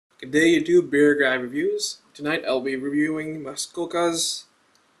Good day, YouTube Beer Guy Reviews. Tonight I'll be reviewing Muskoka's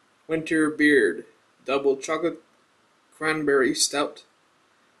Winter Beard Double Chocolate Cranberry Stout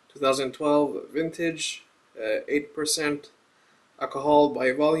 2012 vintage, 8% alcohol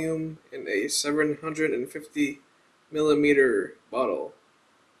by volume in a 750 milliliter bottle.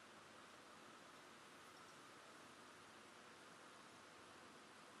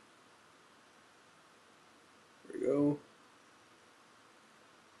 There we go.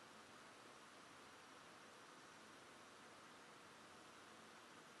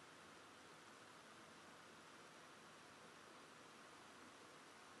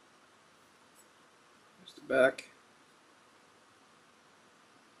 There's the back.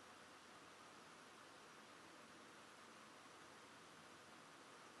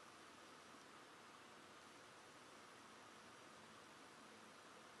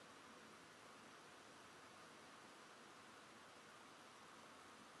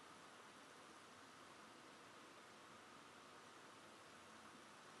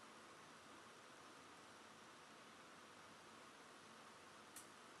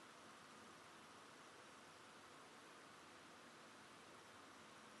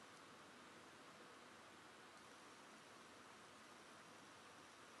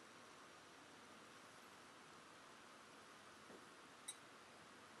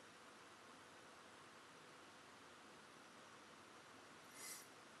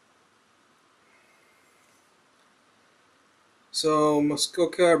 So,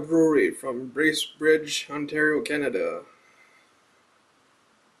 Muskoka Brewery from Bracebridge, Ontario, Canada.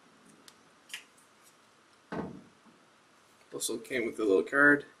 Also came with a little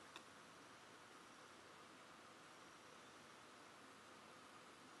card.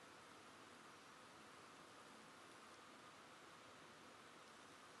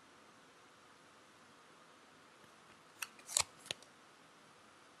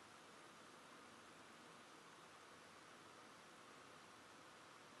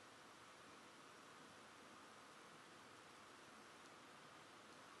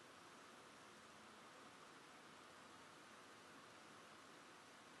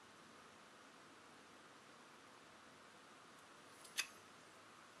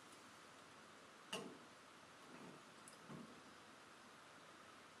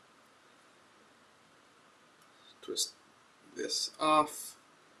 Twist this off.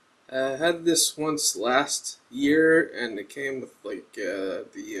 I had this once last year, and it came with like the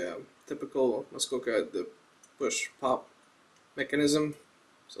typical Muskoka, the push pop mechanism.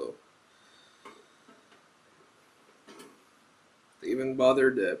 So they even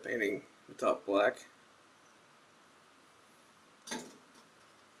bothered painting the top black.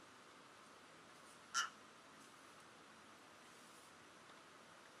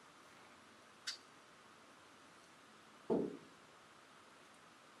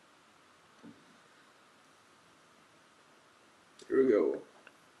 Here we go.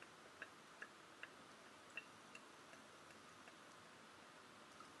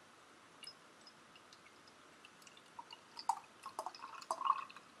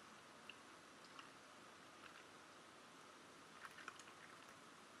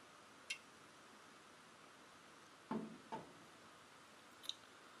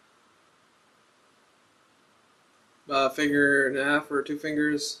 About a finger and a half or 2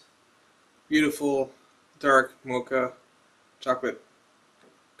 fingers. Beautiful dark mocha chocolate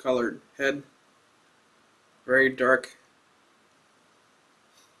colored head. Very dark,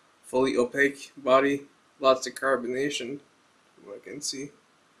 fully opaque body. Lots of carbonation, from what I can see.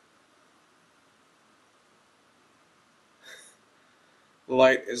 The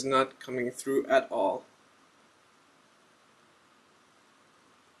light is not coming through at all.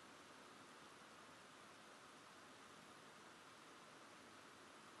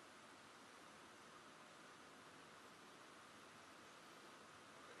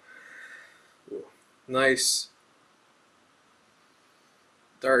 Ooh, nice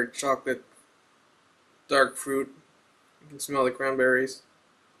dark chocolate, dark fruit. You can smell the cranberries.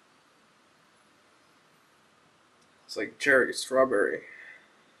 It's like cherry, strawberry,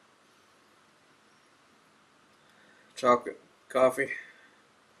 chocolate, coffee.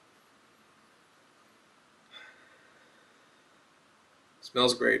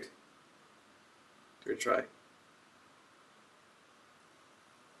 Smells great. Give it a try.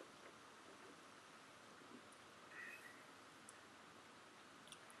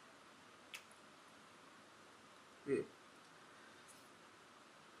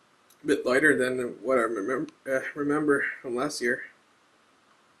 A bit lighter than what I remember from last year.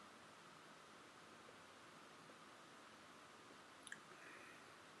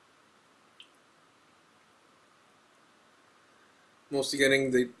 Mostly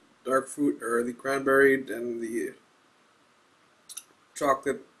getting the dark fruit or the cranberry, then the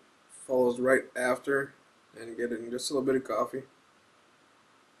chocolate follows right after, and getting just a little bit of coffee.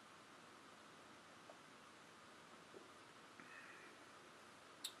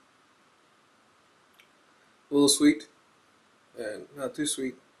 A little sweet and not too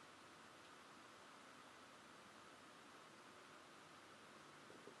sweet.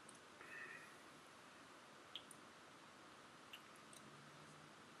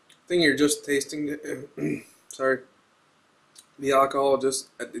 I think you're just tasting sorry, the alcohol just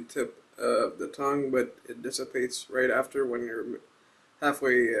at the tip of the tongue, but it dissipates right after when you're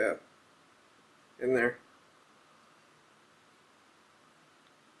halfway in there.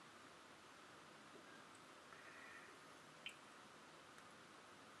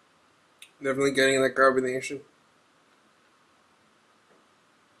 Definitely getting that carbonation.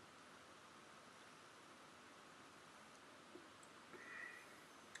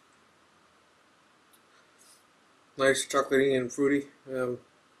 Nice chocolatey and fruity. I'd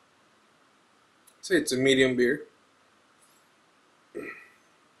say it's a medium beer.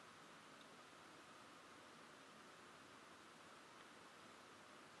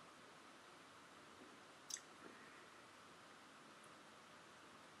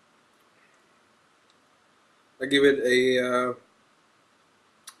 I give it a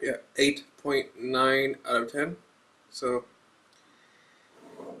 8.9 out of 10. So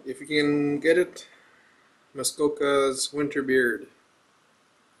if you can get it, Muskoka's Winter Beard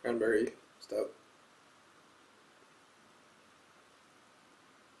Cranberry Stout.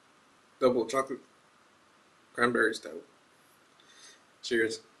 Double chocolate cranberry stout.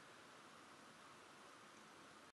 Cheers.